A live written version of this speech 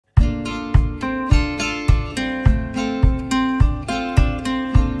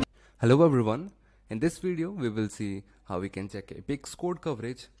Hello everyone, in this video we will see how we can check Epic's code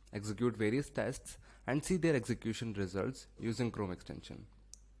coverage, execute various tests and see their execution results using Chrome extension.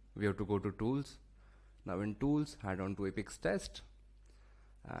 We have to go to tools. Now in tools, head on to Epic's test,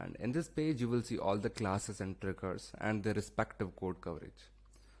 and in this page you will see all the classes and triggers and their respective code coverage.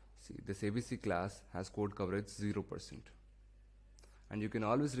 See, this ABC class has code coverage 0%, and you can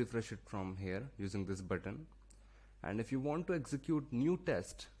always refresh it from here using this button. And if you want to execute new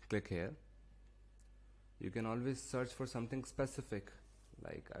test, click here. You can always search for something specific,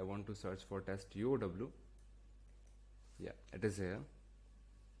 like I want to search for test UOW. Yeah, it is here.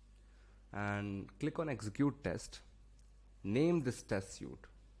 And click on execute test. Name this test suite.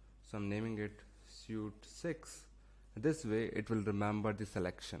 So I'm naming it suite 6. This way it will remember the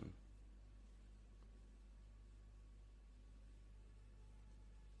selection.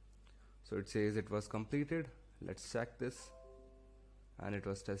 So it says it was completed. Let's check this, and it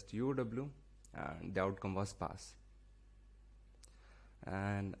was test UOW and the outcome was pass.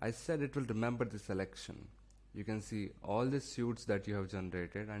 And I said it will remember the selection. You can see all the suites that you have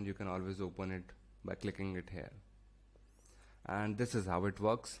generated, and you can always open it by clicking it here. And this is how it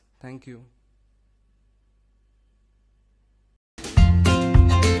works. Thank you.